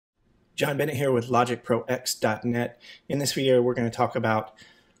John Bennett here with LogicProX.net. In this video, we're going to talk about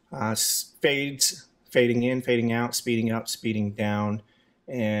fades, fading in, fading out, speeding up, speeding down,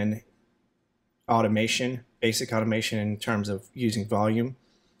 and automation, basic automation in terms of using volume,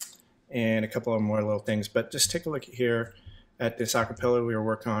 and a couple of more little things. But just take a look here at this acapella we were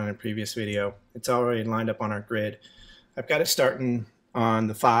working on in a previous video. It's already lined up on our grid. I've got it starting on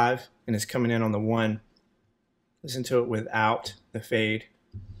the 5 and it's coming in on the 1. Listen to it without the fade.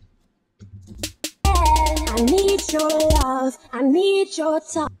 I need your love, I need your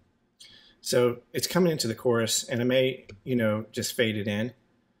touch. So it's coming into the chorus, and I may, just fade it in,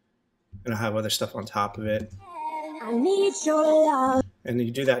 and I'll have other stuff on top of it. I need your love. And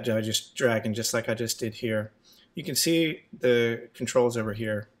you do that by just dragging, just like I just did here. You can see the controls over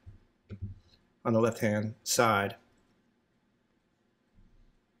here on the left-hand side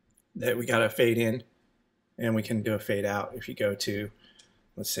that we got a fade in, and we can do a fade out. If you go to,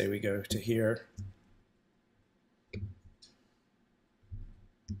 let's say we go to here.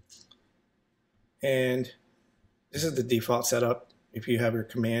 And this is the default setup. If you have your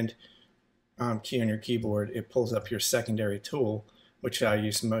command key on your keyboard, it pulls up your secondary tool, which I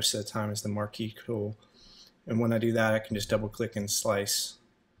use most of the time as the marquee tool. And when I do that, I can just double click and slice.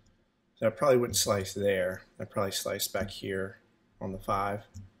 So I probably wouldn't slice there. I'd probably slice back here on the 5.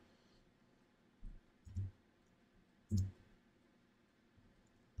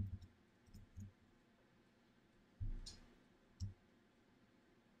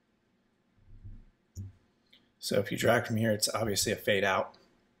 So if you drag from here, it's obviously a fade out.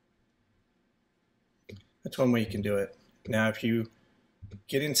 That's one way you can do it. Now, if you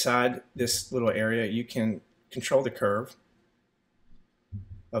get inside this little area, you can control the curve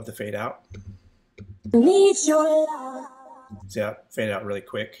of the fade out. I need your love. See how fade out really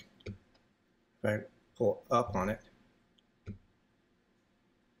quick. If I pull up on it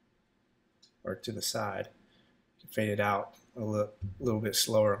or to the side, you can fade it out a little bit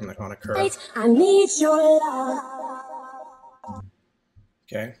slower on a curve. I need your love.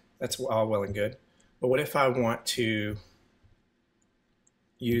 Okay, that's all well and good. But what if I want to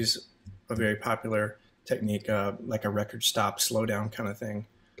use a very popular technique, like a record stop, slow down kind of thing?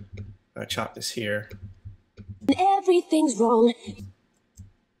 I chop this here. Everything's wrong.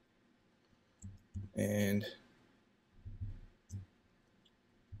 And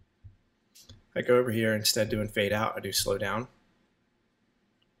I go over here, instead of doing fade out, I do slow down.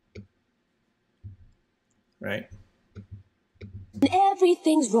 Right?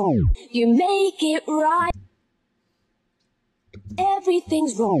 Everything's wrong. You make it right.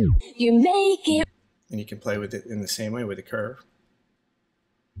 Everything's wrong. You make it. And you can play with it in the same way with the curve.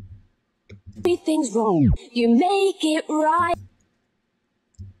 Everything's wrong. You make it right.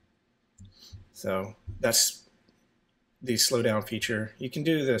 So that's the slow down feature. You can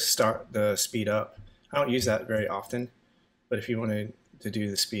do the speed up. I don't use that very often, but if you wanted to do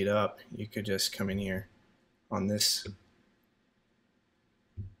the speed up, you could just come in here on this.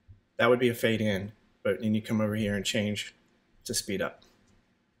 That would be a fade in, but then you come over here and change to speed up.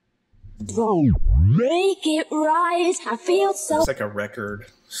 Wrong. Make it right. I feel so. It's like a record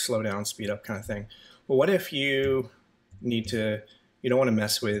slow down, speed up kind of thing. Well, what if you don't want to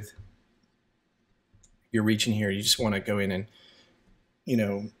mess with your region here? You just want to go in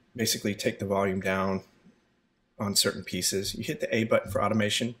and, basically take the volume down on certain pieces. You hit the A button for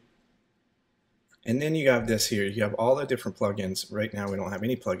automation. And then you have this here. You have all the different plugins. Right now we don't have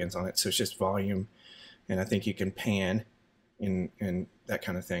any plugins on it, so it's just volume. And I think you can pan and that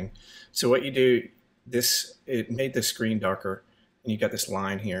kind of thing. So what you do, it made the screen darker, and you got this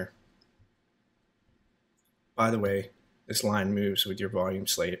line here. By the way, this line moves with your volume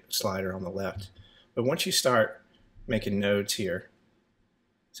slider on the left. But once you start making nodes here,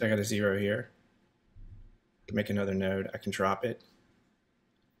 so I got a 0 here, make another node, I can drop it,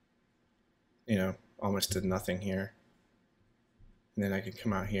 almost to nothing here. And then I can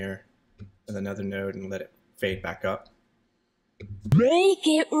come out here with another node and let it fade back up. Make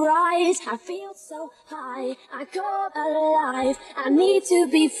it right. I feel so high. I come alive. I need to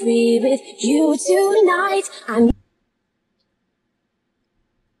be free with you tonight.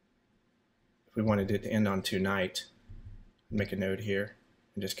 If we wanted it to end on tonight, make a node here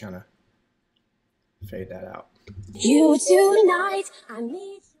and just kind of fade that out. You tonight. I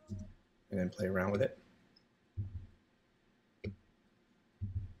need. And then play around with it.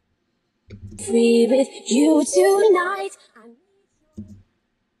 Free with you tonight.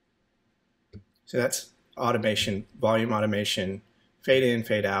 So that's automation, volume automation, fade in,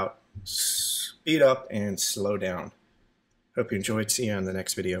 fade out, speed up, and slow down. Hope you enjoyed. See you on the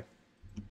next video.